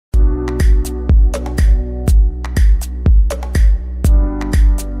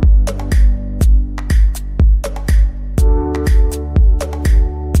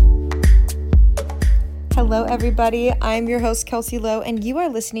Hello, everybody. I'm your host, Kelsey Lowe, and you are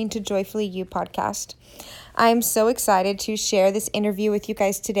listening to Joyfully You podcast. I'm so excited to share this interview with you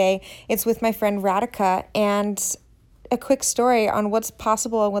guys today. It's with my friend Radhika, and a quick story on what's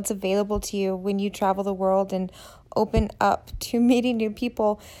possible and what's available to you when you travel the world and open up to meeting new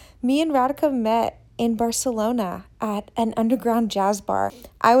people. Me and Radhika met in Barcelona at an underground jazz bar.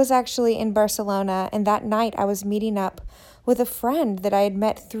 I was actually in Barcelona, and that night I was meeting up with a friend that I had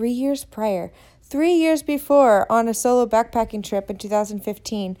met 3 years prior. 3 years before on a solo backpacking trip in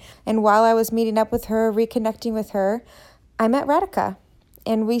 2015. And while I was meeting up with her, reconnecting with her, I met Radhika.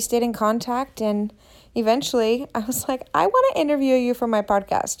 And we stayed in contact, and eventually I was like, I want to interview you for my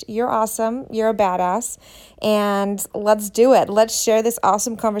podcast. You're awesome. You're a badass. And let's do it. Let's share this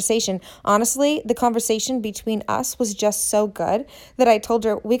awesome conversation. Honestly, the conversation between us was just so good that I told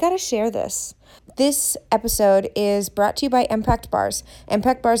her, we got to share this. This episode is brought to you by Impact Bars.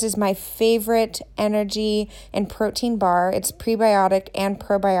 Impact Bars is my favorite energy and protein bar. It's prebiotic and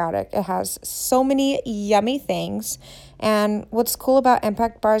probiotic. It has so many yummy things. And what's cool about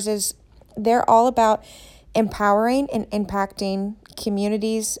Impact Bars is they're all about empowering and impacting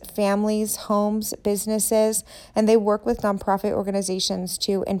communities, families, homes, businesses, and they work with nonprofit organizations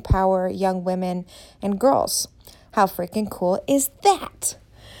to empower young women and girls. How freaking cool is that?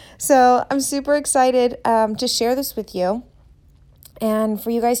 So I'm super excited to share this with you and for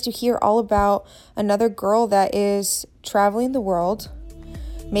you guys to hear all about another girl that is traveling the world,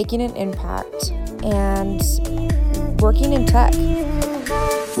 making an impact, and working in tech.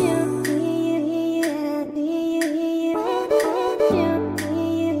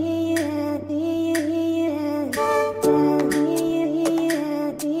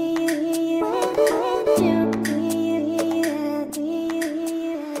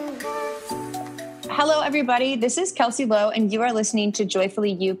 Hello, everybody. This is Kelsey Lowe, and you are listening to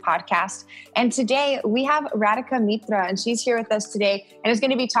Joyfully You podcast. And today we have Radhika Mitra, and she's here with us today and is going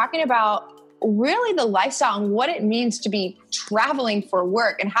to be talking about really the lifestyle and what it means to be traveling for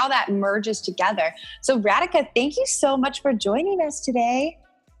work and how that merges together. So Radhika, thank you so much for joining us today.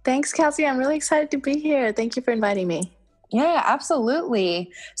 Thanks, Kelsey. I'm really excited to be here. Thank you for inviting me. Yeah,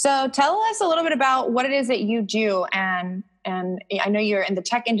 absolutely. So tell us a little bit about what it is that you do, and I know you're in the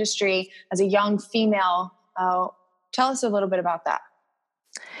tech industry as a young female. Tell us a little bit about that.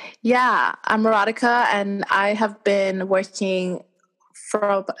 Yeah, I'm Radhika, and I have been working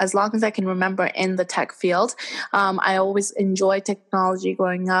for as long as I can remember in the tech field. I always enjoyed technology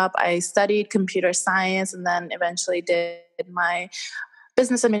growing up. I studied computer science and then eventually did my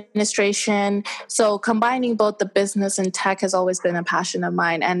business administration. So combining both the business and tech has always been a passion of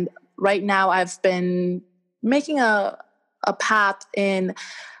mine. And right now I've been making a path in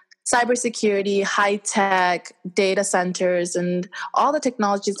cybersecurity, high tech, data centers, and all the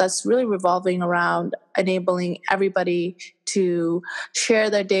technologies that's really revolving around enabling everybody to share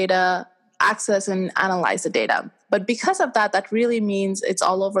their data, access and analyze the data. But because of that, that really means it's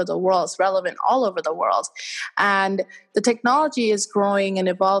all over the world. It's relevant all over the world. And the technology is growing and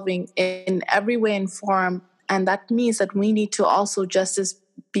evolving in every way and form. And that means that we need to also just as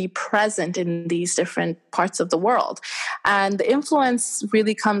be present in these different parts of the world. And the influence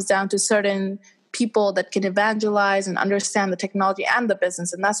really comes down to certain people that can evangelize and understand the technology and the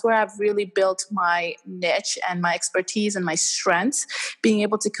business. And that's where I've really built my niche and my expertise and my strengths, being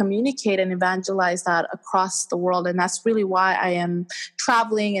able to communicate and evangelize that across the world. And that's really why I am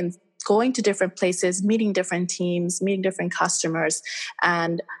traveling and going to different places, meeting different teams, meeting different customers,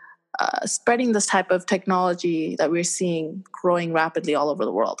 and spreading this type of technology that we're seeing growing rapidly all over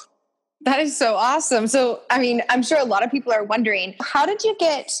the world. That is so awesome. So, I mean, I'm sure a lot of people are wondering, how did you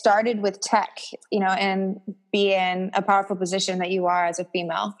get started with tech, and be in a powerful position that you are as a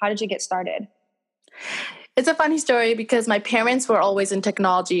female? How did you get started? It's a funny story because my parents were always in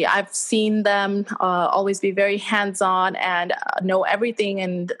technology. I've seen them always be very hands-on and know everything,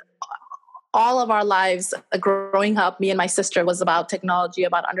 and all of our lives growing up, me and my sister, was about technology,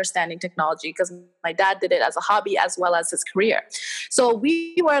 about understanding technology, because my dad did it as a hobby as well as his career. So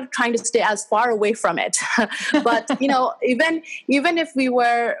we were trying to stay as far away from it. But, even if we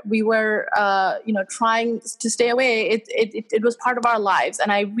were trying to stay away, it was part of our lives.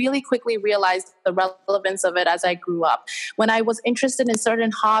 And I really quickly realized the relevance of it as I grew up. When I was interested in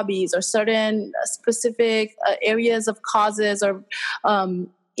certain hobbies or certain specific areas of causes or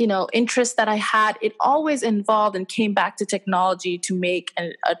interests that I had, it always involved and came back to technology to make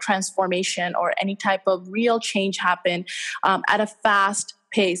a transformation or any type of real change happen at a fast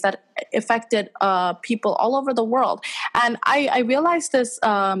pace that affected people all over the world. And I realized this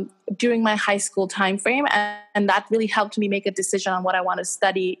during my high school time frame, and that really helped me make a decision on what I want to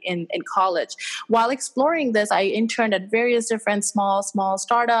study in college. While exploring this, I interned at various different small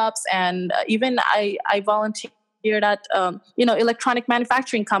startups, and even I volunteered at electronic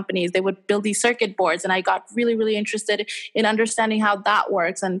manufacturing companies. They would build these circuit boards, and I got really interested in understanding how that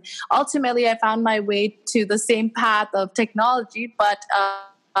works. And ultimately I found my way to the same path of technology, but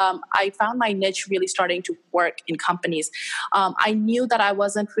I found my niche really starting to work in companies. I knew that I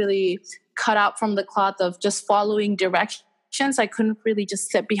wasn't really cut out from the cloth of just following directions. I couldn't really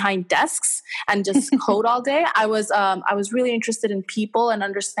just sit behind desks and just code all day. I was really interested in people and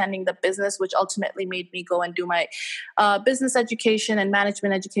understanding the business, which ultimately made me go and do my business education and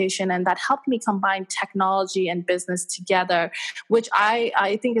management education, and that helped me combine technology and business together, which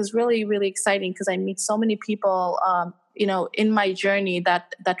I think is really exciting, because I meet so many people in my journey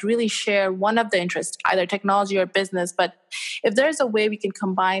that really share one of the interests, either technology or business. But if there's a way we can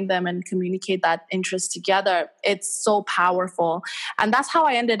combine them and communicate that interest together, it's so powerful. And that's how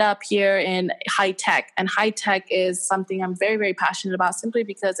I ended up here in high tech. And high tech is something I'm very passionate about, simply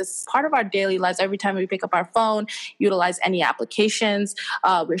because it's part of our daily lives. Every time we pick up our phone, utilize any applications,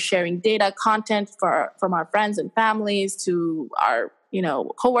 we're sharing data, content from our friends and families to our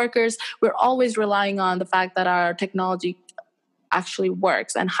coworkers. We're always relying on the fact that our technology actually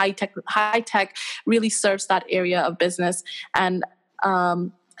works, and high tech really serves that area of business. And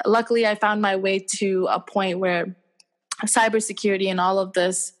luckily I found my way to a point where cybersecurity and all of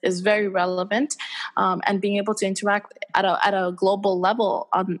this is very relevant, and being able to interact at a global level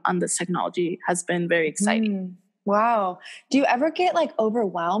on this technology has been very exciting. Wow. Do you ever get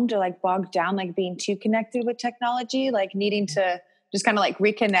overwhelmed or bogged down, being too connected with technology, needing to just kind of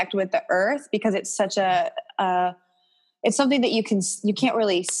reconnect with the earth, because it's such it's something that you can't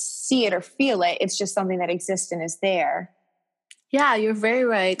really see it or feel it. It's just something that exists and is there. Yeah, you're very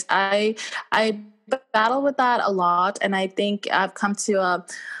right. I battle with that a lot, and I think I've come to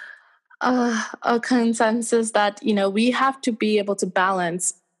a consensus that we have to be able to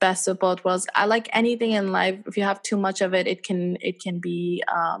balance best of both worlds. I like anything in life. If you have too much of it, it can be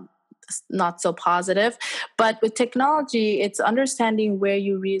not so positive. But with technology, it's understanding what do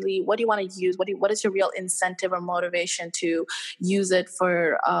you want to use, what is your real incentive or motivation to use it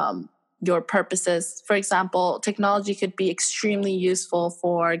for your purposes. For example, technology could be extremely useful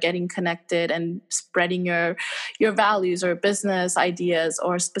for getting connected and spreading your values or business ideas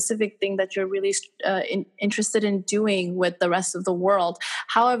or specific thing that you're really interested in doing with the rest of the world.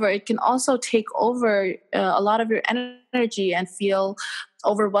 However, it can also take over a lot of your energy and feel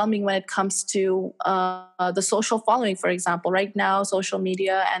overwhelming when it comes to the social following. For example, right now, social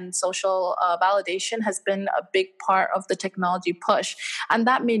media and social validation has been a big part of the technology push, and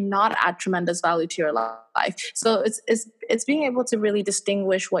that may not add tremendous value to your life. So it's being able to really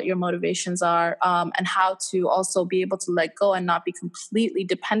distinguish what your motivations are, and how to also be able to let go and not be completely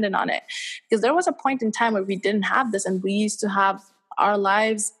dependent on it. Because there was a point in time where we didn't have this, and we used to have our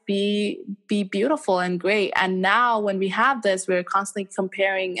lives be beautiful and great. And now when we have this, we're constantly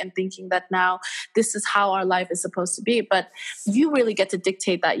comparing and thinking that now this is how our life is supposed to be. But you really get to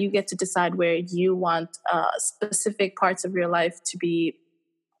dictate that. You get to decide where you want specific parts of your life to be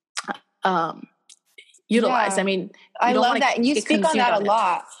utilized. Yeah. I mean, I love that. And you speak on that a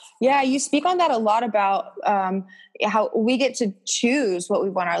lot. Yeah, you speak on that a lot about how we get to choose what we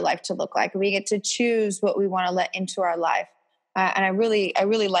want our life to look like. We get to choose what we want to let into our life. And I really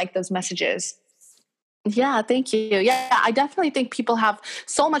like those messages. Yeah, thank you. Yeah, I definitely think people have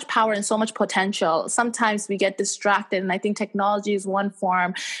so much power and so much potential. Sometimes we get distracted, and I think technology is one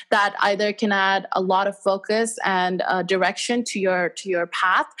form that either can add a lot of focus and direction to your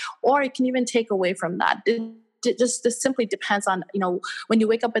path, or it can even take away from that. This simply depends on, when you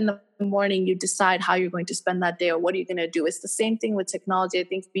wake up in the morning, you decide how you're going to spend that day or what are you going to do. It's the same thing with technology. I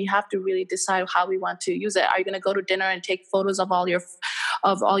think we have to really decide how we want to use it. Are you going to go to dinner and take photos of all your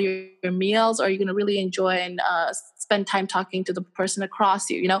meals, or are you going to really enjoy and spend time talking to the person across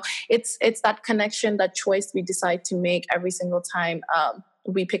you? It's that connection, that choice we decide to make every single time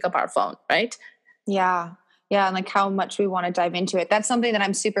we pick up our phone, right? Yeah. Yeah. And how much we want to dive into it. That's something that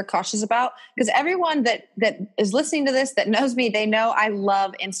I'm super cautious about, because everyone that is listening to this, that knows me, they know I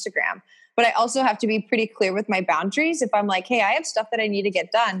love Instagram, but I also have to be pretty clear with my boundaries. If I'm hey, I have stuff that I need to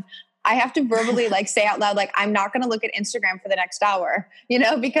get done, I have to verbally say out loud, I'm not going to look at Instagram for the next hour,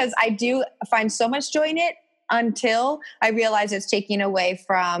 because I do find so much joy in it until I realize it's taking away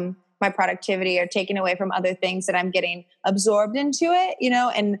from my productivity or taking away from other things that I'm getting absorbed into it,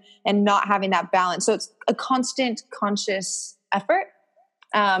 and not having that balance. So it's a constant conscious effort.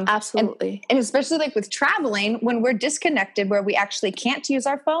 Absolutely. And especially like with traveling, when we're disconnected, where we actually can't use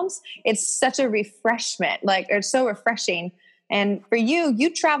our phones, it's such a refreshment, like it's so refreshing. And for you, you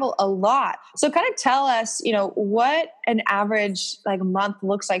travel a lot. So kind of tell us, what an average like month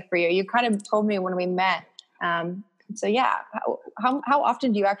looks like for you. You kind of told me when we met. So yeah, how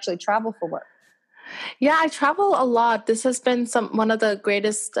often do you actually travel for work? Yeah, I travel a lot. This has been one of the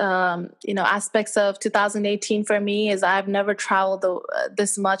greatest, aspects of 2018 for me. Is I've never traveled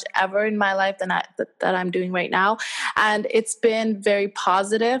this much ever in my life that I'm doing right now, and it's been very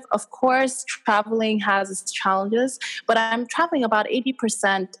positive. Of course, traveling has its challenges, but I'm traveling about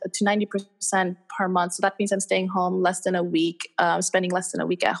 80% to 90% per month. So that means I'm staying home less than a week, spending less than a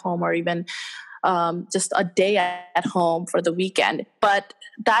week at home, or even just a day at home for the weekend. But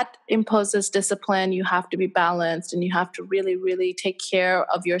that imposes discipline. You have to be balanced, and you have to really, really take care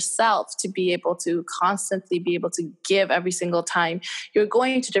of yourself to be able to constantly be able to give every single time you're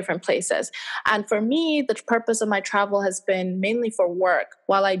going to different places. And for me, the purpose of my travel has been mainly for work.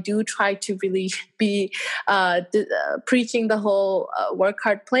 While I do try to really be preaching the whole work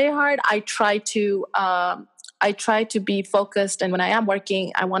hard, play hard, I try to be focused, and when I am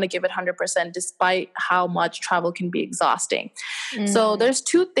working, I want to give it 100% despite how much travel can be exhausting. So there's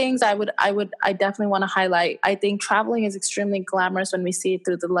two things I definitely want to highlight. I think traveling is extremely glamorous when we see it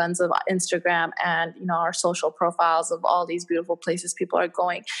through the lens of Instagram and our social profiles of all these beautiful places people are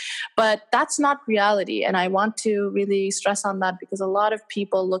going. But that's not reality, and I want to really stress on that, because a lot of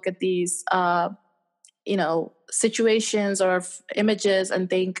people look at these situations or images and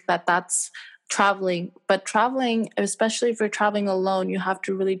think that that's traveling. But traveling, especially if you're traveling alone, you have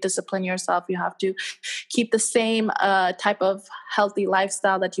to really discipline yourself. You have to keep the same type of healthy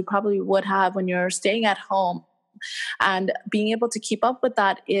lifestyle that you probably would have when you're staying at home. And being able to keep up with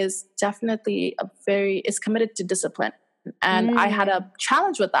that is definitely is committed to discipline. And I had a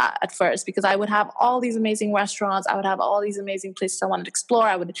challenge with that at first, because I would have all these amazing restaurants. I would have all these amazing places I wanted to explore.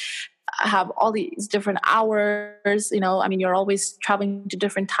 I would have all these different hours. You're always traveling to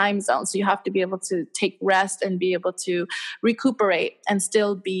different time zones. So you have to be able to take rest and be able to recuperate and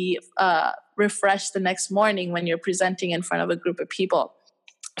still be refreshed the next morning when you're presenting in front of a group of people.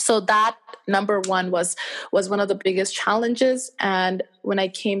 So that number one was one of the biggest challenges. And when I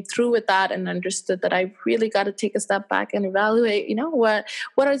came through with that and understood that I really got to take a step back and evaluate,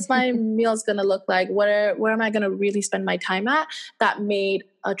 what is my meals going to look like? Where am I going to really spend my time at? That made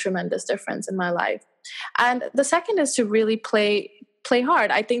a tremendous difference in my life. And the second is to really play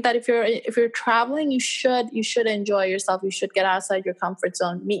hard. I think that if you're traveling, you should enjoy yourself. You should get outside your comfort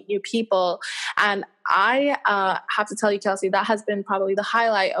zone, meet new people. And I have to tell you, Kelsey, that has been probably the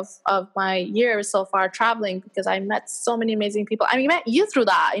highlight of my year so far traveling, because I met so many amazing people. I met you through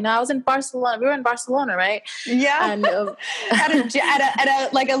that. I was in Barcelona. We were in Barcelona, right? Yeah. And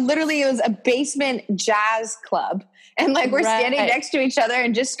literally, it was a basement jazz club. And we're standing next to each other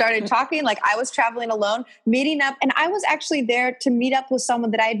and just started talking. I was traveling alone, meeting up. And I was actually there to meet up with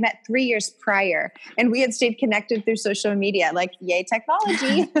someone that I had met 3 years prior. And we had stayed connected through social media. Yay,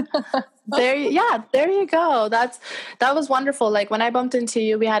 technology. There you go. That was wonderful. When I bumped into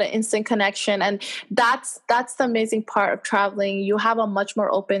you, we had an instant connection. And that's the amazing part of traveling. You have a much more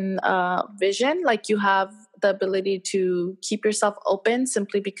open vision. You have the ability to keep yourself open,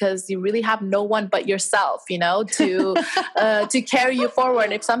 simply because you really have no one but yourself, to carry you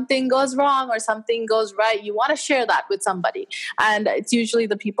forward. If something goes wrong or something goes right, you want to share that with somebody, and it's usually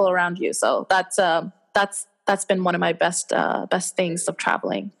the people around you. So that's been one of my best things of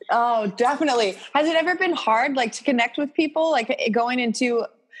traveling. Oh, definitely. Has it ever been hard, to connect with people, going into?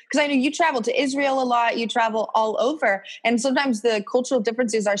 Because I know you travel to Israel a lot, you travel all over, and sometimes the cultural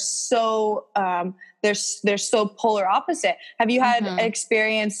differences are so they're so polar opposite. Have you had an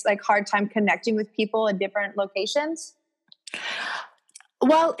experience hard time connecting with people in different locations?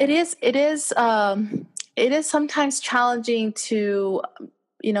 Well, it is sometimes challenging to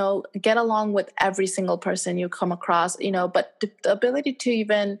get along with every single person you come across, but the ability to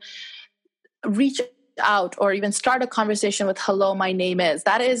even reach out or even start a conversation with hello, my name is,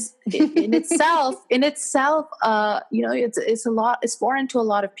 that is in itself it's foreign to a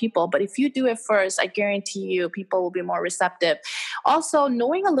lot of people. But if you do it first, I guarantee you people will be more receptive. Also,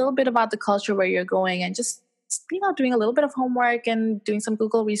 knowing a little bit about the culture where you're going, and just doing a little bit of homework and doing some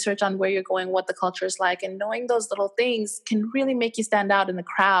Google research on where you're going, what the culture is like, and knowing those little things can really make you stand out in the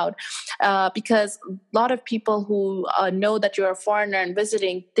crowd. Because a lot of people who know that you're a foreigner and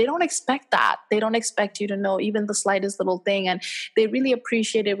visiting, they don't expect that. They don't expect you to know even the slightest little thing, and they really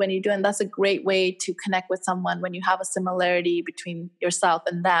appreciate it when you do. And that's a great way to connect with someone, when you have a similarity between yourself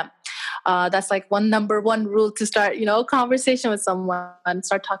and them. That's like number one rule to start, a conversation with someone,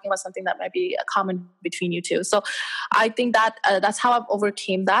 start talking about something that might be common between you two. So I think that that's how I've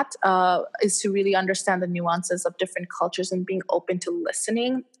overcame that, is to really understand the nuances of different cultures and being open to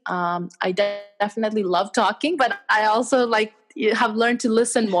listening. I definitely love talking, but I also have learned to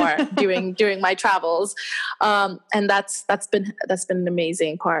listen more during my travels, and that's been an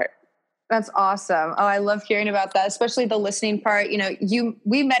amazing part. That's awesome. Oh, I love hearing about that, especially the listening part.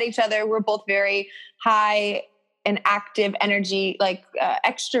 We met each other. We're both very high and active energy,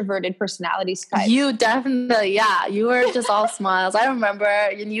 extroverted personalities types. You definitely, yeah. You were just all smiles. I remember,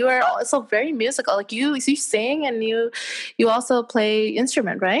 and you were also very musical. Like you sing, and you also play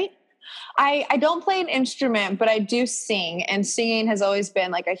instrument, right? I don't play an instrument, but I do sing, and singing has always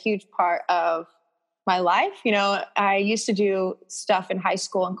been like a huge part of my life. I used to do stuff in high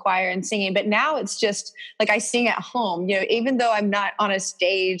school and choir and singing, but now it's just like I sing at home. Even though I'm not on a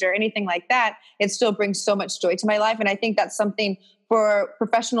stage or anything like that, it still brings so much joy to my life. And I think that's something for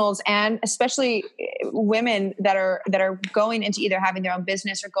professionals, and especially women that are going into either having their own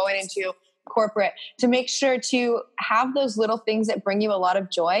business or going into corporate, to make sure to have those little things that bring you a lot of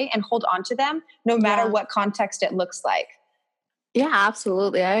joy and hold on to them no matter what context it looks like. Yeah,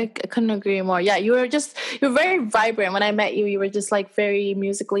 absolutely. I couldn't agree more. Yeah, you're very vibrant. When I met you, you were just like very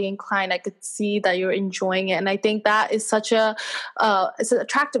musically inclined. I could see that you're enjoying it, and I think that is such it's an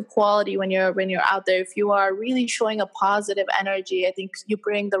attractive quality when you're out there. If you are really showing a positive energy, I think you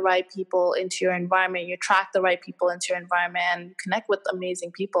bring the right people into your environment. You attract the right people into your environment and connect with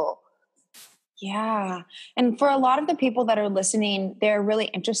amazing people. Yeah. And for a lot of the people that are listening, they're really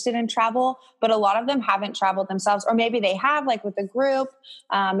interested in travel, but a lot of them haven't traveled themselves, or maybe they have, like with a group.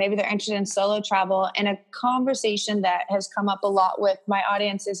 Maybe they're interested in solo travel. And a conversation that has come up a lot with my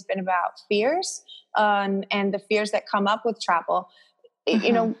audience has been about fears, and the fears that come up with travel.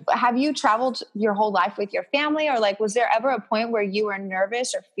 Mm-hmm. Have you traveled your whole life with your family, or was there ever a point where you were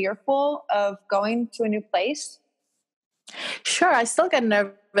nervous or fearful of going to a new place? Sure, I still get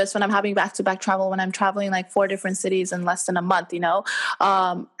nervous when I'm having back-to-back travel, when I'm traveling like 4 different cities in less than a month,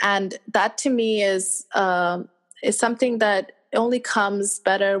 and that to me is something that only comes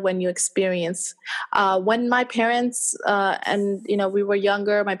better when you experience. When my parents and we were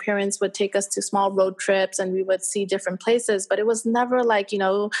younger, my parents would take us to small road trips and we would see different places, but it was never like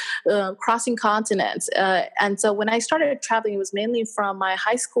crossing continents. And so when I started traveling, it was mainly from my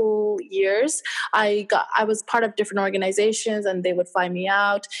high school years. I was part of different organizations, and they would fly me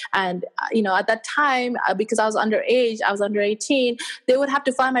out. And at that time, because I was underage, I was under 18, they would have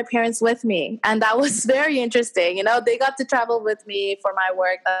to fly my parents with me, and that was very interesting. They got to travel with me for my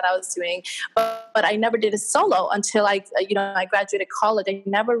work that I was doing, but I never did it solo until I graduated college. I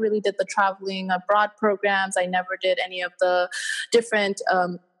never really did the traveling abroad programs. I never did any of the different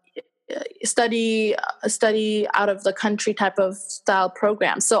study out of the country type of style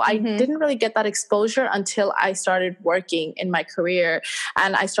programs. So I didn't really get that exposure until I started working in my career,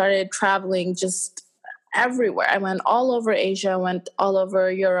 and I started traveling just everywhere. I went all over Asia, went all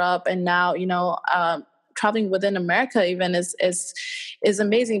over Europe, and now traveling within America even is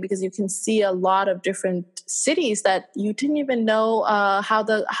amazing, because you can see a lot of different cities that you didn't even know how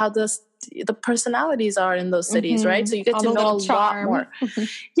the personalities are in those cities, right? So you get to know a lot more.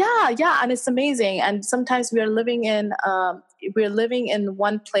 Yeah, and it's amazing. And sometimes we're living in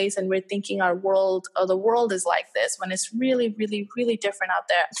one place, and we're thinking the world is like this, when it's really, really, really different out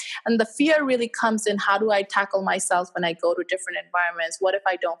there. And the fear really comes in: how do I tackle myself when I go to different environments? What if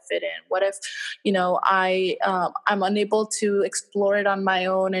I don't fit in? What if I'm unable to explore it on my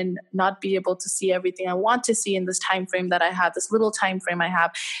own and not be able to see everything I want to see in this time frame that I have, this little time frame I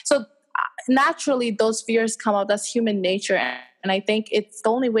have? So naturally those fears come up. That's human nature, and I think it's the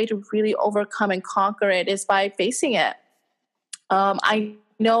only way to really overcome and conquer it is by facing it. I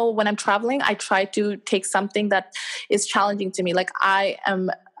know when I'm traveling, I try to take something that is challenging to me. Like I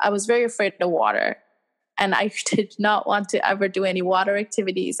was very afraid of water, and I did not want to ever do any water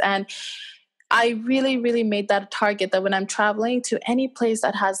activities. And I really, really made that a target, that when I'm traveling to any place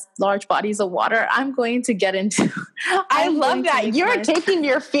that has large bodies of water, I'm going to get into. I love that. You're taking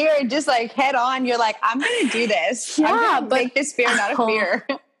your fear just like head on. You're like, I'm going to do this. Yeah, I'm going to make this fear not a fear.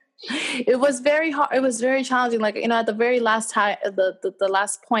 It was very hard. It was very challenging. Like, at the very last time, the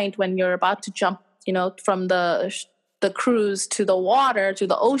last point when you're about to jump, from the cruise to the water, to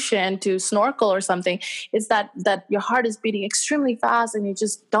the ocean, to snorkel or something, is that your heart is beating extremely fast, and you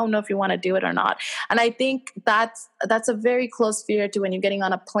just don't know if you want to do it or not. And I think that's a very close fear to when you're getting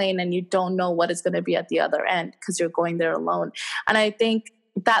on a plane and you don't know what is going to be at the other end, because you're going there alone. And I think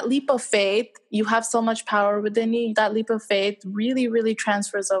that leap of faith, you have so much power within you. That leap of faith really, really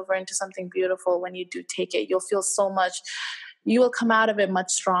transfers over into something beautiful when you do take it. You'll feel so much, you will come out of it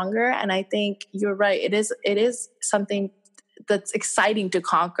much stronger. And I think you're right. It is something that's exciting to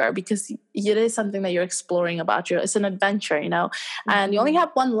conquer, because it is something that you're exploring about you. It's an adventure, and you only have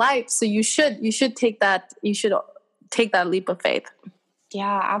one life. So you should take that leap of faith.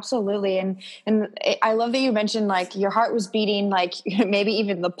 Yeah, absolutely. And I love that you mentioned like your heart was beating, like maybe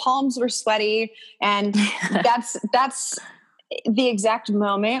even the palms were sweaty. And that's the exact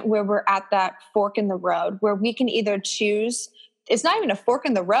moment where we're at that fork in the road where we can either choose. It's not even a fork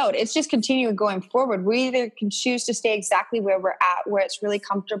in the road. It's just continuing going forward. We either can choose to stay exactly where we're at, where it's really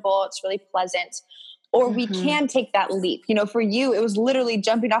comfortable, it's really pleasant, or we can take that leap. For you, it was literally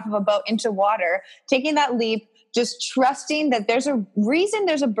jumping off of a boat into water, taking that leap, just trusting that there's a reason,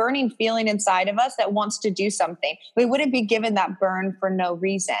 there's a burning feeling inside of us that wants to do something. We wouldn't be given that burn for no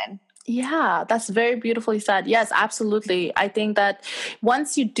reason. Yeah, that's very beautifully said. Yes, absolutely. I think that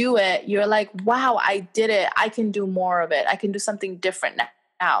once you do it, you're like, wow, I did it. I can do more of it. I can do something different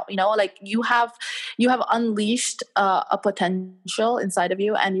now. Like you have unleashed a potential inside of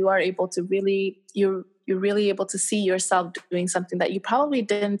you, and you are able to you're really able to see yourself doing something that you probably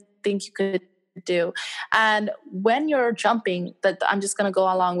didn't think you could do. And when you're jumping, that I'm just going to go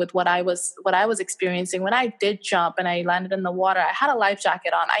along with what I was experiencing when I did jump and I landed in the water. I had a life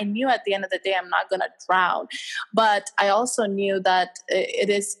jacket on. I knew at the end of the day I'm not going to drown, but I also knew that it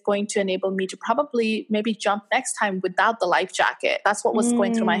is going to enable me to probably maybe jump next time without the life jacket. That's what was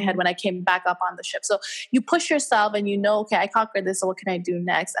going through my head when I came back up on the ship. So you push yourself and okay, I conquered this, so what can I do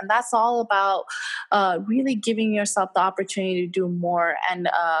next? And that's all about really giving yourself the opportunity to do more and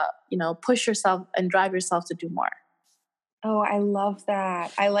push yourself and drive yourself to do more. Oh, I love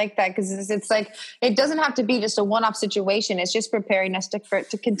that. I like that, because it's like, it doesn't have to be just a one-off situation. It's just preparing us to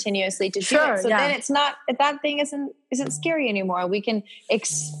continuously to do it. So then it's not, that thing isn't scary anymore. We can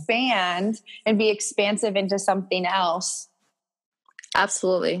expand and be expansive into something else.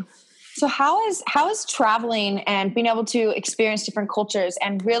 Absolutely. So how is traveling and being able to experience different cultures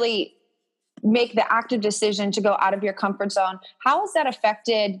and really make the active decision to go out of your comfort zone, how has that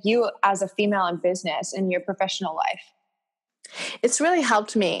affected you as a female in business in your professional life? It's really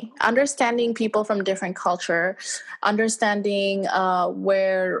helped me understanding people from different culture, understanding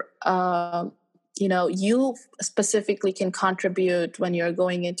where you specifically can contribute when you're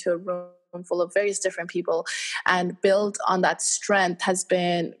going into a room full of various different people, and build on that strength has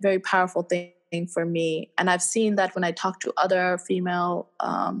been a very powerful thing for me. And I've seen that when I talk to other female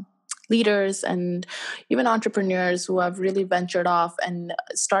leaders and even entrepreneurs who have really ventured off and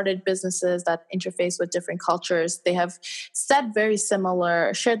started businesses that interface with different cultures, they have shared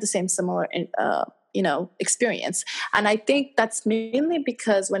the same similar experience. And I think that's mainly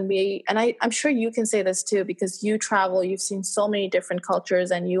because I'm sure you can say this too, because you travel, you've seen so many different cultures,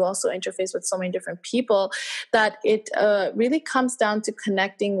 and you also interface with so many different people, that it really comes down to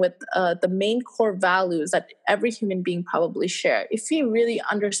connecting with the main core values that every human being probably share. If we really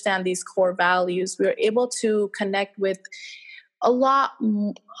understand these core values, we're able to connect with a lot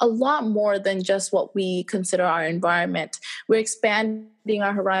more than just what we consider our environment. We're expanding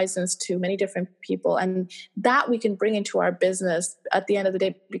our horizons to many different people, and that we can bring into our business at the end of the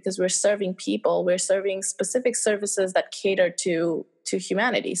day, because we're serving people, we're serving specific services that cater to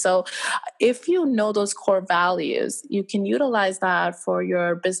humanity. So if you know those core values, you can utilize that for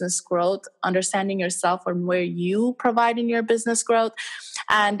your business growth, understanding yourself and where you provide in your business growth.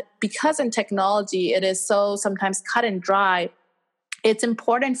 And because in technology, it is so sometimes cut and dry, it's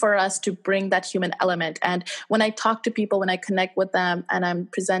important for us to bring that human element. And when I talk to people, when I connect with them and I'm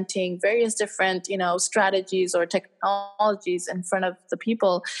presenting various different, strategies or technologies in front of the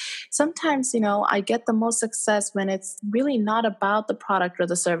people, sometimes, I get the most success when it's really not about the product or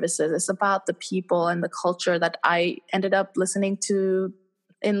the services. It's about the people and the culture that I ended up listening to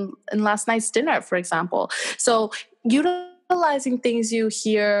in last night's dinner, for example. So utilizing things you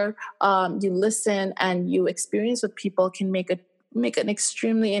hear, you listen, and you experience with people can make an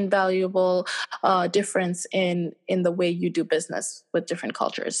extremely invaluable difference in the way you do business with different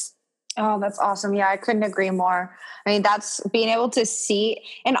cultures. Oh, that's awesome. Yeah, I couldn't agree more. I mean, that's being able to see.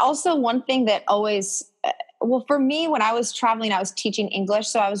 And also one thing that always, for me, when I was traveling, I was teaching English.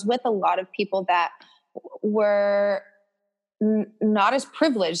 So I was with a lot of people that were not as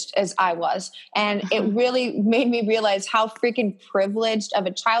privileged as I was. And it really made me realize how freaking privileged of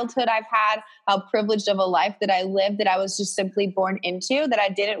a childhood I've had, how privileged of a life that I lived, that I was just simply born into, that I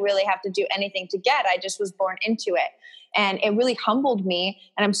didn't really have to do anything to get. I just was born into it. And it really humbled me.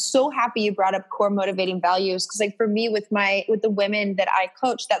 And I'm so happy you brought up core motivating values. Cause like for me with the women that I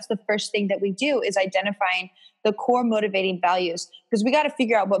coach, that's the first thing that we do is identifying the core motivating values. Because we got to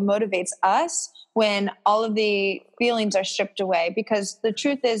figure out what motivates us when all of the feelings are stripped away. Because the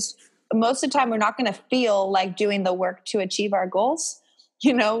truth is, most of the time, we're not going to feel like doing the work to achieve our goals.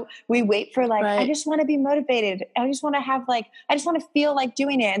 We wait for like, I Right. just want to be motivated. I just want to have like, I just want to feel like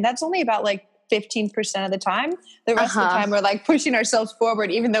doing it. And that's only about like 15% of the time. The rest of the Uh-huh. time, we're like pushing ourselves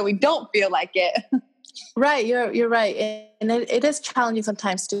forward, even though we don't feel like it. Right, you're right, and it is challenging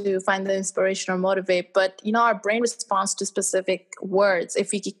sometimes to find the inspiration or motivate. But our brain responds to specific words.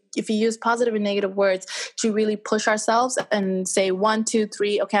 If we use positive and negative words to really push ourselves and say 1, 2,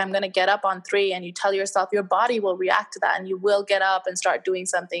 3, okay, I'm going to get up on 3, and you tell yourself, your body will react to that, and you will get up and start doing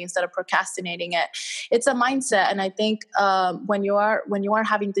something instead of procrastinating it. It's a mindset, and I think when you are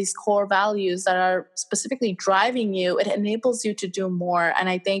having these core values that are specifically driving you, it enables you to do more. And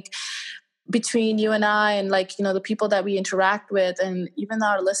I think between you and I and the people that we interact with and even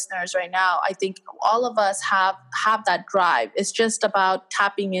our listeners right now, I think all of us have that drive. It's just about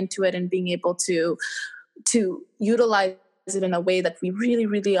tapping into it and being able to utilize it in a way that we really,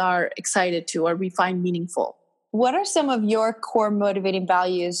 really are excited to or we find meaningful. What are some of your core motivating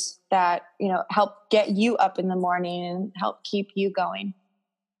values that, help get you up in the morning and help keep you going?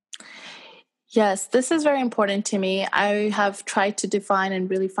 Yes, this is very important to me. I have tried to define and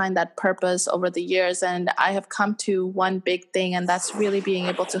really find that purpose over the years, and I have come to one big thing, and that's really being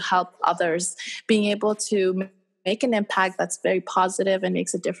able to help others, being able to make an impact that's very positive and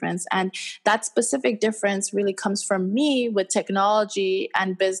makes a difference. And that specific difference really comes from me with technology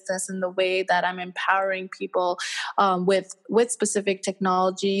and business in the way that I'm empowering people with specific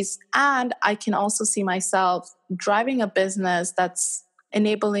technologies. And I can also see myself driving a business that's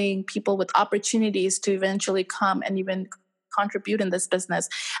enabling people with opportunities to eventually come and even contribute in this business.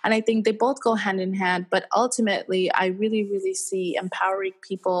 And I think they both go hand in hand, but ultimately I really, really see empowering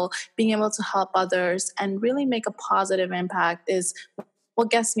people, being able to help others and really make a positive impact is what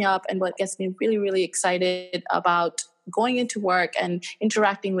gets me up and what gets me really, really excited about going into work and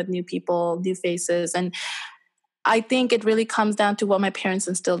interacting with new people, new faces. And I think it really comes down to what my parents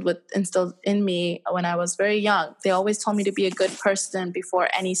instilled in me when I was very young. They always told me to be a good person before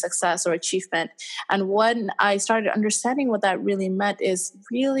any success or achievement. And when I started understanding what that really meant is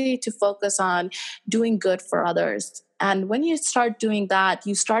really to focus on doing good for others. And when you start doing that,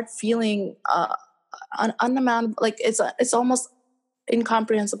 you start feeling an unamount, like it's almost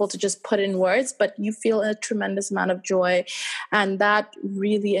incomprehensible to just put in words, but you feel a tremendous amount of joy, and that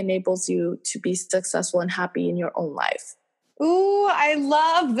really enables you to be successful and happy in your own life. Ooh, I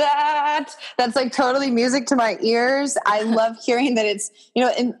love that. That's like totally music to my ears. I love hearing that it's,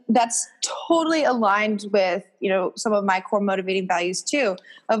 and that's totally aligned with, some of my core motivating values too,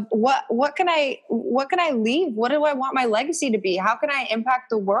 of what can I leave? What do I want my legacy to be? How can I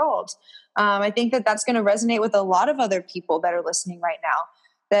impact the world? I think that that's going to resonate with a lot of other people that are listening right now,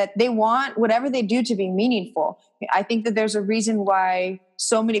 that they want whatever they do to be meaningful. I think that there's a reason why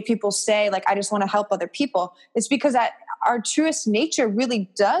so many people say, like, I just want to help other people. It's because at our truest nature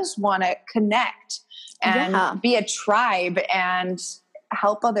really does want to connect and Yeah. be a tribe and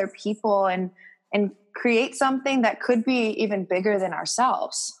help other people and create something that could be even bigger than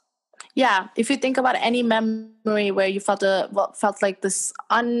ourselves. Yeah, if you think about any memory where you felt like this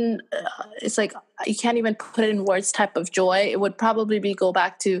it's like you can't even put it in words type of joy, it would probably be go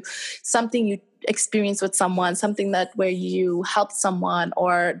back to something you experienced with someone, something that where you helped someone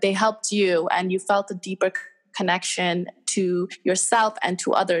or they helped you and you felt a deeper connection to yourself and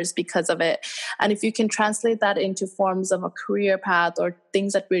to others because of it. And if you can translate that into forms of a career path or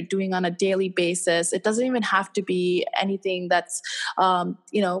things that we're doing on a daily basis, it doesn't even have to be anything that's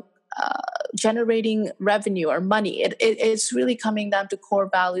generating revenue or money. It's really coming down to core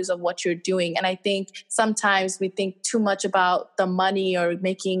values of what you're doing. And I think sometimes we think too much about the money or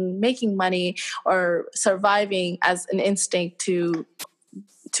making money or surviving as an instinct to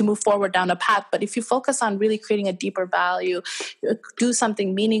move forward down a path. But if you focus on really creating a deeper value, do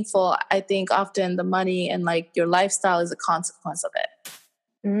something meaningful, I think often the money and like your lifestyle is a consequence of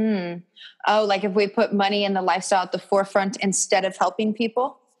it. Oh, like if we put money and the lifestyle at the forefront instead of helping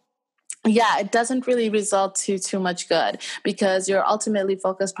people? Yeah, it doesn't really result to too much good because you're ultimately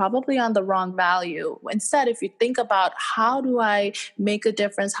focused probably on the wrong value. Instead, if you think about how do I make a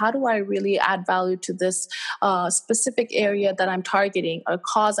difference, how do I really add value to this specific area that I'm targeting or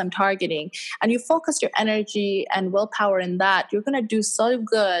cause I'm targeting, and you focus your energy and willpower in that, you're going to do so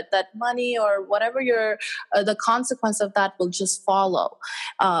good that money or whatever the consequence of that will just follow.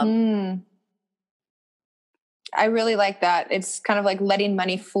 I really like that. It's kind of like letting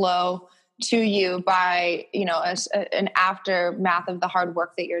money flow to you by, an aftermath of the hard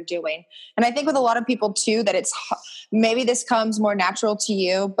work that you're doing. And I think with a lot of people too, that maybe this comes more natural to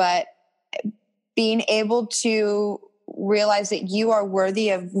you, but being able to realize that you are worthy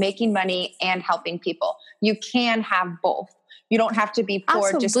of making money and helping people. You can have both. You don't have to be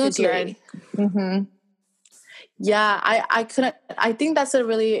poor just because you're in. Mm-hmm. Yeah, I couldn't. I think that's a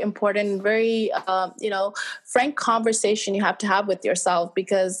really important, very, frank conversation you have to have with yourself,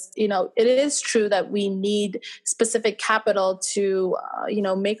 because, it is true that we need specific capital to,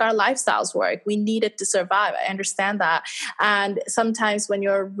 make our lifestyles work. We need it to survive. I understand that. And sometimes when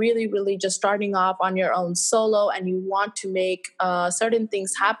you're really, really just starting off on your own solo and you want to make certain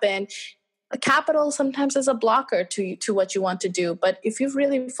things happen, capital sometimes is a blocker to what you want to do. But if you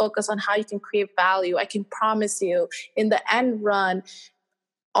really focus on how you can create value, I can promise you in the end run,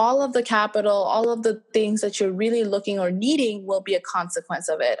 all of the capital, all of the things that you're really looking or needing will be a consequence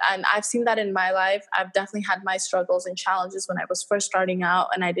of it. And I've seen that in my life. I've definitely had my struggles and challenges when I was first starting out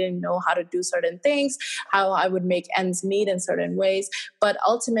and I didn't know how to do certain things, how I would make ends meet in certain ways. But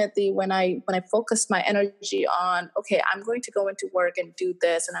ultimately, when I focused my energy on, okay, I'm going to go into work and do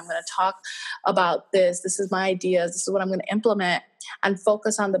this, and I'm going to talk about this. This is my ideas. This is what I'm going to implement, and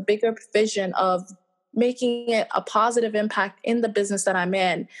focus on the bigger vision of making it a positive impact in the business that I'm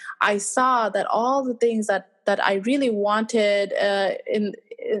in, I saw that all the things that I really wanted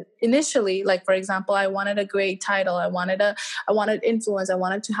initially, like for example, I wanted a great title, I wanted influence, I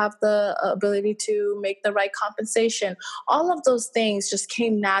wanted to have the ability to make the right compensation. All of those things just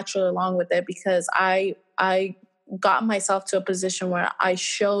came naturally along with it because I got myself to a position where I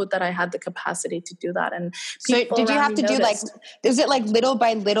showed that I had the capacity to do that. And so did you have to noticed. Is it like little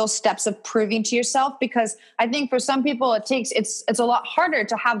by little steps of proving to yourself? Because I think for some people it's a lot harder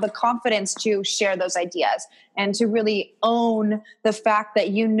to have the confidence to share those ideas and to really own the fact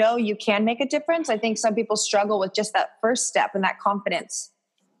that you can make a difference. I think some people struggle with just that first step and that confidence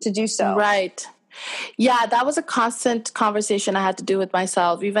to do so. Right. Yeah, that was a constant conversation I had to do with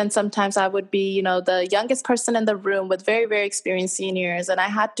myself. Even sometimes I would be, the youngest person in the room with very, very experienced seniors. And I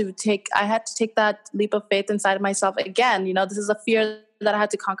had to take that leap of faith inside of myself again. This is a fear that I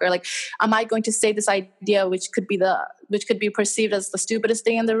had to conquer. Like, am I going to say this idea, which could be perceived as the stupidest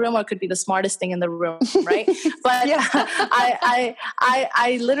thing in the room, or it could be the smartest thing in the room, right? But yeah.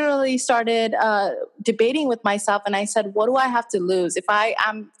 I literally started debating with myself, and I said, what do I have to lose? If I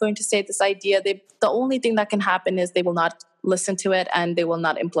am going to say this idea, the only thing that can happen is they will not listen to it and they will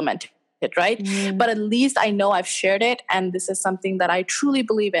not implement it, right? But at least I know I've shared it, and this is something that I truly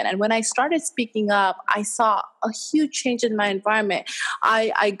believe in. And when I started speaking up, I saw a huge change in my environment.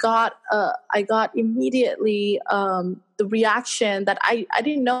 I got immediately the reaction that I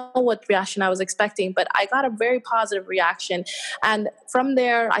didn't know what reaction I was expecting, but I got a very positive reaction. And from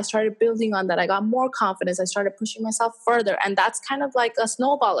there, I started building on that. I got more confidence. I started pushing myself further. And that's kind of like a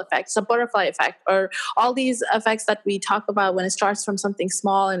snowball effect. It's a butterfly effect, or all these effects that we talk about when it starts from something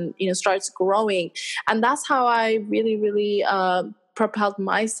small and, starts growing. And that's how I really, really, propelled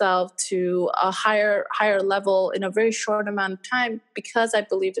myself to a higher level in a very short amount of time, because I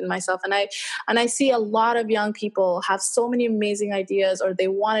believed in myself. And I see a lot of young people have so many amazing ideas, or they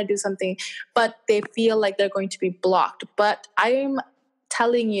want to do something, but they feel like they're going to be blocked. But I'm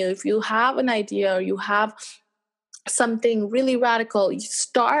telling you, if you have an idea or you have something really radical, you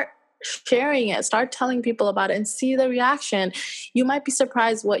start sharing it, start telling people about it, and see the reaction. You might be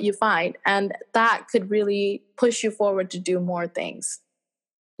surprised what you find, and that could really push you forward to do more things.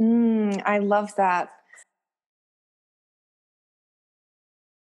 I love that.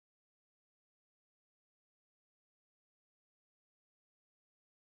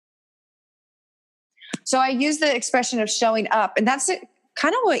 So I use the expression of showing up, and that's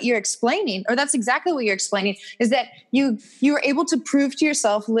kind of what you're explaining, or that's exactly what you're explaining, is that you were able to prove to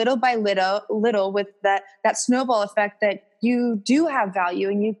yourself little by little with that snowball effect that you do have value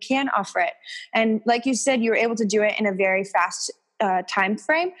and you can offer it. And like you said, you were able to do it in a very fast time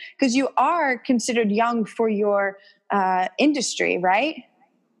frame, because you are considered young for your industry, right?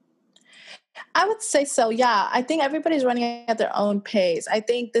 I would say so. Yeah. I think everybody's running at their own pace. I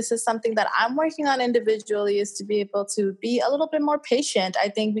think this is something that I'm working on individually, is to be able to be a little bit more patient. I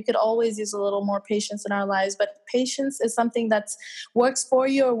think we could always use a little more patience in our lives, but patience is something that works for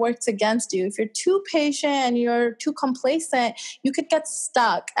you or works against you. If you're too patient and you're too complacent, you could get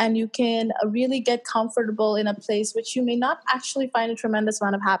stuck, and you can really get comfortable in a place which you may not actually find a tremendous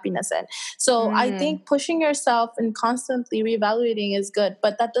amount of happiness in. So I think pushing yourself and constantly reevaluating is good,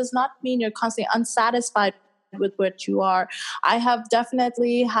 but that does not mean you're constantly unsatisfied with what you are. I have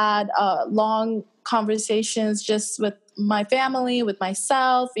definitely had long conversations just with my family, with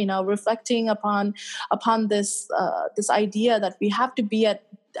myself, reflecting upon this idea that we have to be at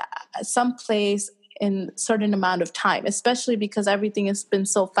some place in certain amount of time, especially because everything has been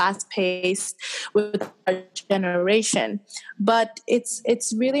so fast paced with our generation. But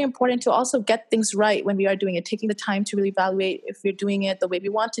it's really important to also get things right when we are doing it, taking the time to really evaluate if we're doing it the way we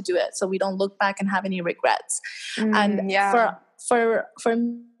want to do it, so we don't look back and have any regrets. And Yeah. for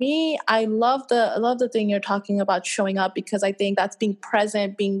me, I love the thing you're talking about, showing up, because I think that's being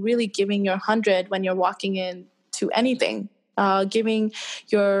present, being really giving your 100 when you're walking into anything, giving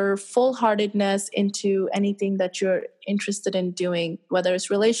your full-heartedness into anything that you're interested in doing, whether it's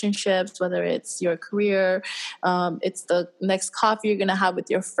relationships, whether it's your career, it's the next coffee you're going to have with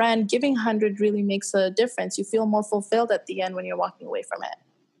your friend. Giving 100 really makes a difference. You feel more fulfilled at the end when you're walking away from it.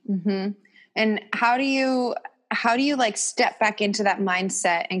 Mm-hmm. And how do you like step back into that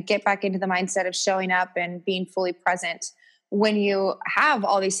mindset and get back into the mindset of showing up and being fully present when you have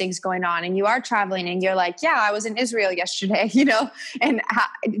all these things going on and you are traveling and you're like, yeah, I was in Israel yesterday, and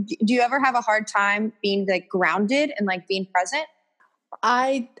do you ever have a hard time being like grounded and like being present?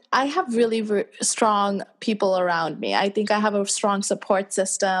 I have really strong people around me. I think I have a strong support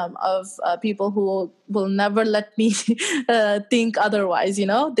system of people who will never let me think otherwise.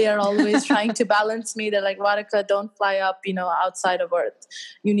 They are always trying to balance me. They're like, Radhika, don't fly up, outside of Earth.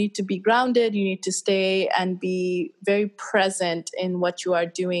 You need to be grounded. You need to stay and be very present in what you are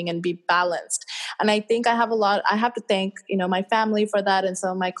doing and be balanced. And I think I have to thank, my family for that, and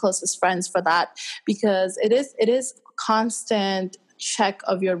some of my closest friends for that, because it is constant check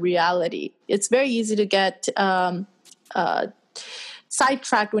of your reality. It's very easy to get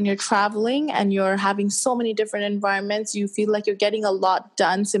sidetracked when you're traveling and you're having so many different environments. You feel like you're getting a lot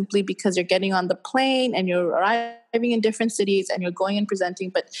done simply because you're getting on the plane and you're arriving in different cities and you're going and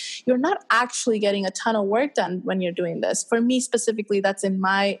presenting, but you're not actually getting a ton of work done when you're doing this. For me specifically, it's in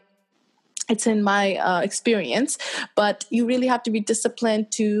my experience. But you really have to be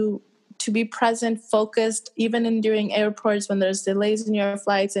disciplined to be present, focused, even in during airports when there's delays in your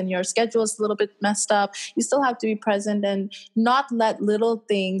flights and your schedule is a little bit messed up. You still have to be present and not let little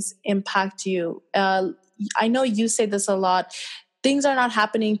things impact you. I know you say this a lot. Things are not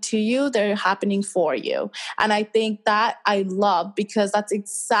happening to you, they're happening for you. And I think that I love, because that's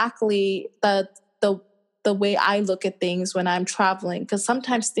exactly the way I look at things when I'm traveling, because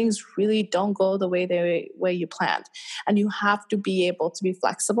sometimes things really don't go the way you planned. And you have to be able to be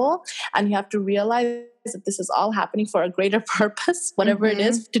flexible, and you have to realize that this is all happening for a greater purpose, whatever it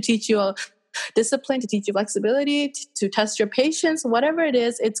is, to teach you a discipline, to teach you flexibility, to test your patience, whatever it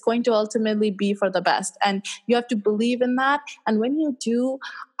is, it's going to ultimately be for the best. And you have to believe in that. And when you do,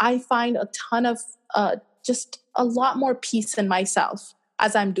 I find a ton of just a lot more peace in myself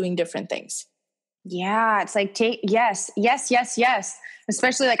as I'm doing different things. Yeah, it's like yes.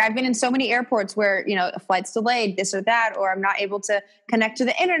 Especially like I've been in so many airports where, a flight's delayed, this or that, or I'm not able to connect to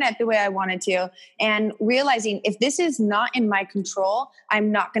the internet the way I wanted to. And realizing if this is not in my control,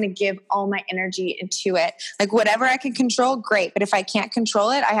 I'm not going to give all my energy into it. Like whatever I can control, great. But if I can't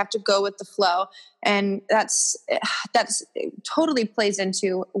control it, I have to go with the flow. And that's totally plays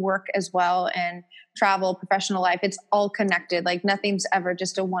into work as well, and travel, professional life. It's all connected. Like nothing's ever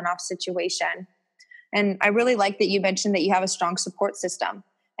just a one-off situation. And I really like that you mentioned that you have a strong support system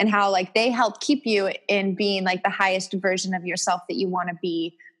and how like they help keep you in being like the highest version of yourself that you want to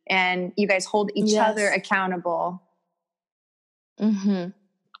be. And you guys hold each other accountable. Mm-hmm.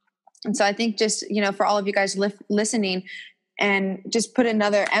 And so I think just, for all of you guys listening, and just putting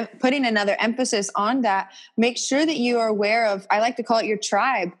another emphasis on that, make sure that you are aware of, I like to call it your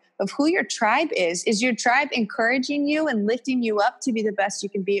tribe, of who your tribe is. Is your tribe encouraging you and lifting you up to be the best you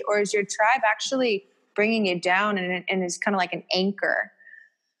can be? Or is your tribe actually bringing you down and is kind of like an anchor?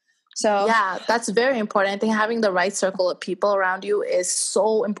 So yeah, that's very important. I think having the right circle of people around you is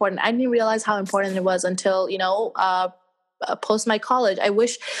so important. I didn't realize how important it was until, post my college. I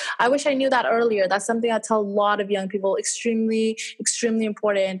wish I knew that earlier. That's something I tell a lot of young people. Extremely, extremely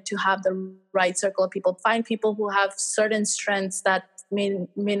important to have the right circle of people. Find people who have certain strengths that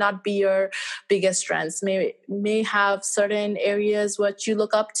may not be your biggest strengths, may have certain areas what you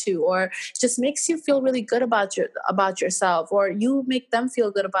look up to, or just makes you feel really good about yourself, or you make them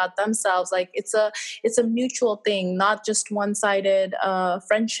feel good about themselves. Like it's a mutual thing, not just one-sided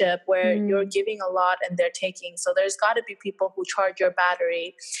friendship where you're giving a lot and they're taking. So there's got to be people who charge your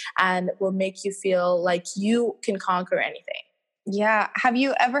battery and will make you feel like you can conquer anything. Yeah. Have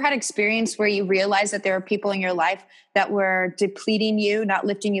you ever had experience where you realized that there were people in your life that were depleting you, not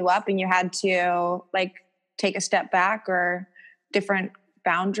lifting you up, and you had to like take a step back or different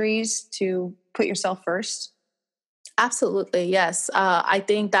boundaries to put yourself first? Absolutely, yes. I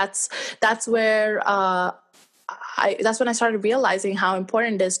think that's where that's when I started realizing how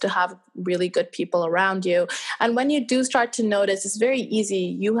important it is to have really good people around you. And when you do start to notice, it's very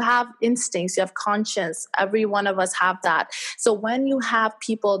easy. You have instincts, you have conscience. Every one of us have that. So when you have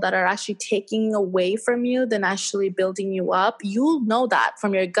people that are actually taking away from you than actually building you up, you'll know that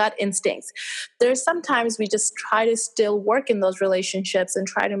from your gut instincts. There's sometimes we just try to still work in those relationships and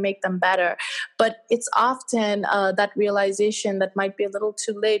try to make them better. But it's often that realization that might be a little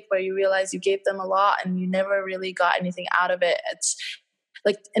too late, where you realize you gave them a lot and you never really got anything out of it. It's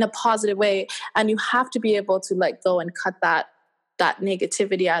like in a positive way. And you have to be able to let go and cut that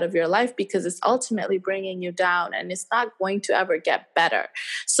negativity out of your life, because it's ultimately bringing you down and it's not going to ever get better.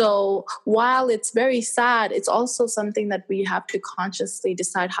 So while it's very sad, it's also something that we have to consciously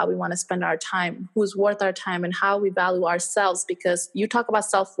decide how we want to spend our time, who's worth our time, and how we value ourselves. Because you talk about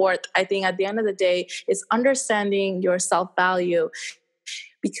self-worth, I think at the end of the day, it's understanding your self-value,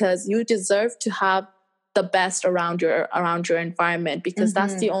 because you deserve to have the best around your environment, because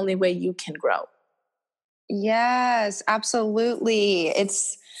that's the only way you can grow. Yes, absolutely.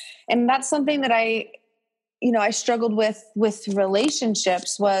 And that's something that I struggled with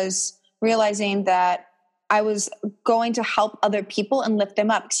relationships, was realizing that I was going to help other people and lift them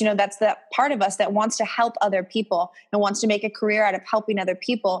up. Because, that's that part of us that wants to help other people and wants to make a career out of helping other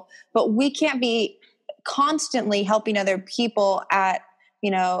people. But we can't be constantly helping other people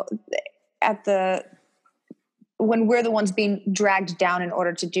when we're the ones being dragged down in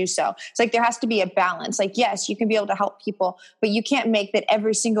order to do so. It's like there has to be a balance. Like, yes, you can be able to help people, but you can't make that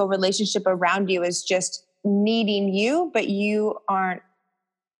every single relationship around you is just needing you, but you aren't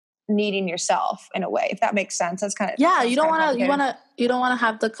needing yourself in a way, if that makes sense. That's kind of, yeah, you don't want to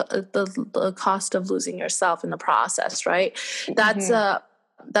have the cost of losing yourself in the process, right?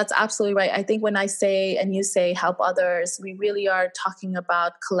 That's absolutely right. I think when I say and you say help others, we really are talking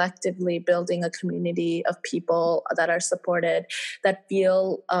about collectively building a community of people that are supported, that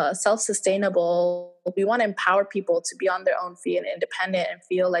feel self-sustainable. We want to empower people to be on their own feet and independent and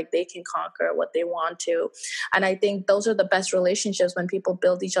feel like they can conquer what they want to. And I think those are the best relationships, when people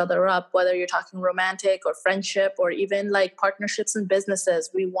build each other up, whether you're talking romantic or friendship or even like partnerships and businesses.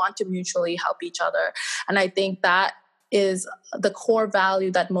 We want to mutually help each other. And I think that is the core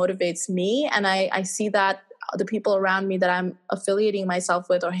value that motivates me. And I see that the people around me that I'm affiliating myself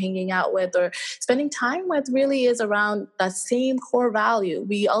with or hanging out with or spending time with really is around that same core value.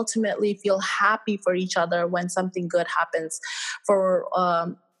 We ultimately feel happy for each other when something good happens for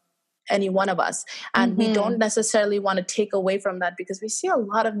any one of us. And we don't necessarily want to take away from that, because we see a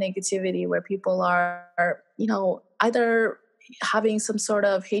lot of negativity where people are either having some sort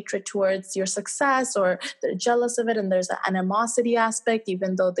of hatred towards your success, or they're jealous of it, and there's an animosity aspect,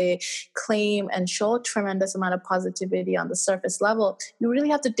 even though they claim and show a tremendous amount of positivity on the surface level. You really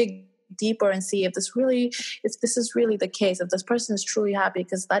have to dig deeper and see if this is really the case, if this person is truly happy,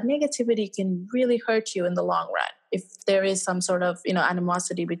 because that negativity can really hurt you in the long run if there is some sort of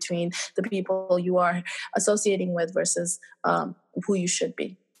animosity between the people you are associating with versus who you should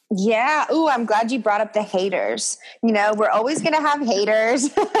be. Yeah. Ooh, I'm glad you brought up the haters. We're always going to have haters.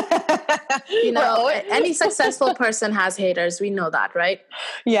 Any successful person has haters. We know that, right?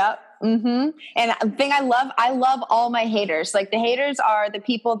 Yeah. And the thing I love all my haters. Like, the haters are the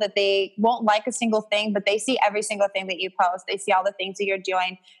people that they won't like a single thing, but they see every single thing that you post. They see all the things that you're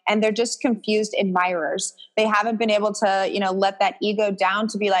doing, and they're just confused admirers. They haven't been able to, let that ego down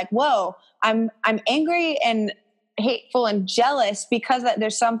to be like, whoa, I'm angry and hateful and jealous because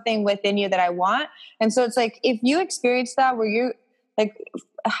there's something within you that I want. And so it's like, if you experience that where you like,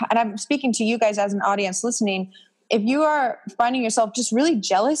 and I'm speaking to you guys as an audience listening, if you are finding yourself just really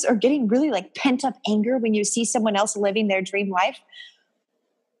jealous or getting really like pent up anger when you see someone else living their dream life,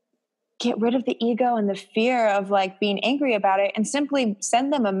 get rid of the ego and the fear of like being angry about it, and simply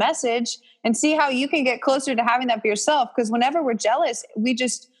send them a message and see how you can get closer to having that for yourself. Because whenever we're jealous, we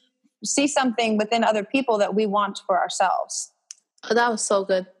just see something within other people that we want for ourselves. That was so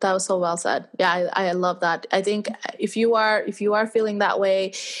good. That was so well said. Yeah, I love that. I think if you are feeling that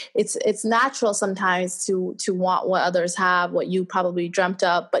way, it's natural sometimes to want what others have, what you probably dreamt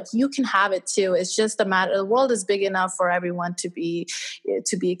up, but you can have it too. It's just a matter. The world is big enough for everyone to be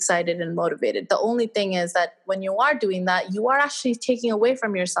excited and motivated. The only thing is that when you are doing that, you are actually taking away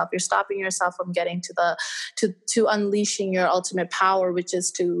from yourself. You're stopping yourself from getting to unleashing your ultimate power, which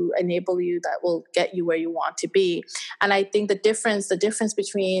is to enable you, that will get you where you want to be. And I think the difference difference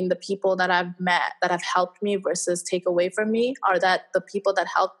between the people that I've met that have helped me versus take away from me are that the people that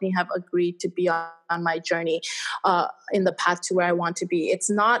helped me have agreed to be on my journey in the path to where I want to be. It's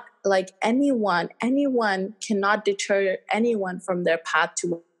not like anyone cannot deter anyone from their path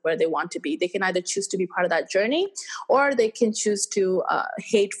to where they want to be. They can either choose to be part of that journey or they can choose to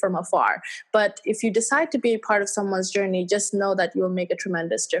hate from afar. But if you decide to be a part of someone's journey, just know that you'll make a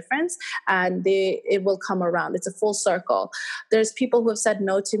tremendous difference and it will come around. It's a full circle. There's people who have said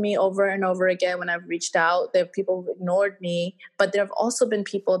no to me over and over again when I've reached out. There are people who ignored me, but there have also been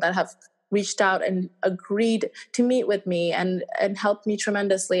people that have reached out and agreed to meet with me and helped me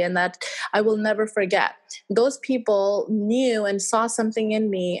tremendously, and that I will never forget. Those people knew and saw something in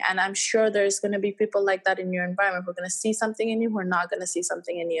me, and I'm sure there's going to be people like that in your environment who are going to see something in you, who are not going to see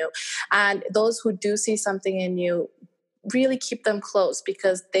something in you. And those who do see something in you, really keep them close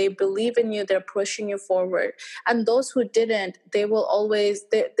because they believe in you, they're pushing you forward. And those who didn't, they will always,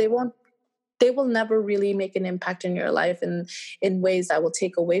 they will never really make an impact in your life in ways that will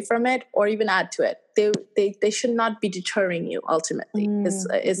take away from it or even add to it. They should not be deterring you ultimately is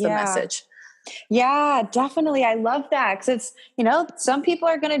the message. Yeah, definitely. I love that because it's, some people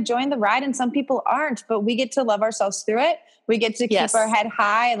are going to join the ride and some people aren't, but we get to love ourselves through it. We get to keep our head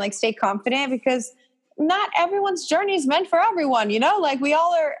high and like stay confident because not everyone's journey is meant for everyone, like we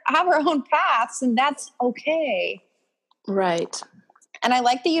all have our own paths and that's okay. Right. And I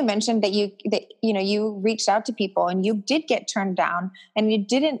like that you mentioned that you reached out to people and you did get turned down and you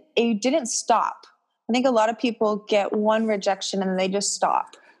didn't stop. I think a lot of people get one rejection and they just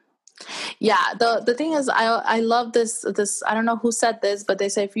stop. Yeah. The thing is, I love this, I don't know who said this, but they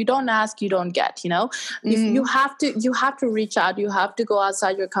say, if you don't ask, you don't get, if you have to reach out, you have to go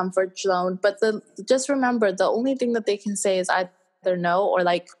outside your comfort zone. But just remember, the only thing that they can say is either no or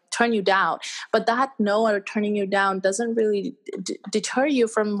like turn you down. But that no or turning you down doesn't really deter you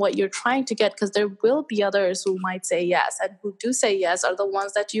from what you're trying to get, because there will be others who might say yes, and who do say yes are the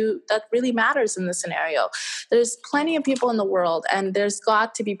ones that really matters in this scenario. There's plenty of people in the world, and there's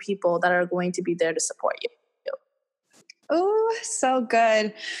got to be people that are going to be there to support you. Oh, so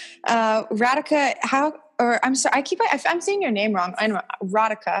good. Radhika, I'm sorry, I'm saying your name wrong. I know,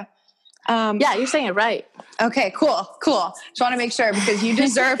 Radhika. Yeah, you're saying it right. Okay, cool. Just want to make sure because you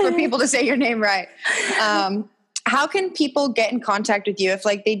deserve for people to say your name right. How can people get in contact with you if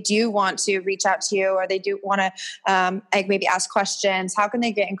like they do want to reach out to you or they do want to maybe ask questions? How can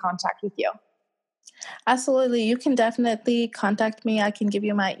they get in contact with you? Absolutely. You can definitely contact me. I can give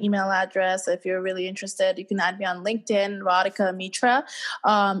you my email address if you're really interested. You can add me on LinkedIn, Radhika Mitra.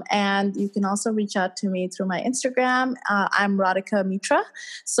 And you can also reach out to me through my Instagram. I'm Radhika Mitra.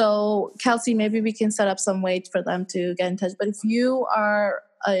 So Kelsey, maybe we can set up some way for them to get in touch. But if you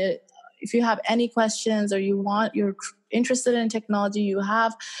have any questions or you're interested in technology, you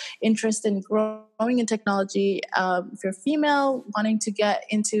have interest in growing in technology, if you're female wanting to get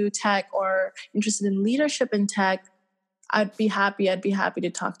into tech or interested in leadership in tech, I'd be happy to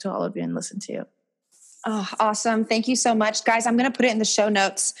talk to all of you and listen to you. Oh, awesome. Thank you so much, guys. I'm going to put it in the show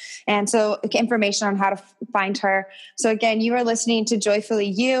notes. And so information on how to find her. So again, you are listening to Joyfully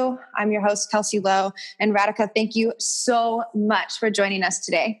You. I'm your host, Kelsey Lowe, and Radhika. Thank you so much for joining us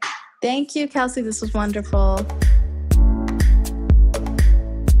today. Thank you, Kelsey. This was wonderful.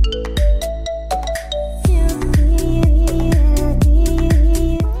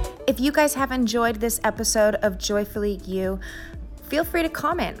 If you guys have enjoyed this episode of Joyfully You, feel free to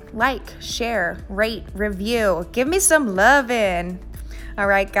comment, like, share, rate, review. Give me some lovin'. All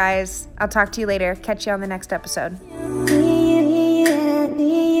right, guys. I'll talk to you later. Catch you on the next episode.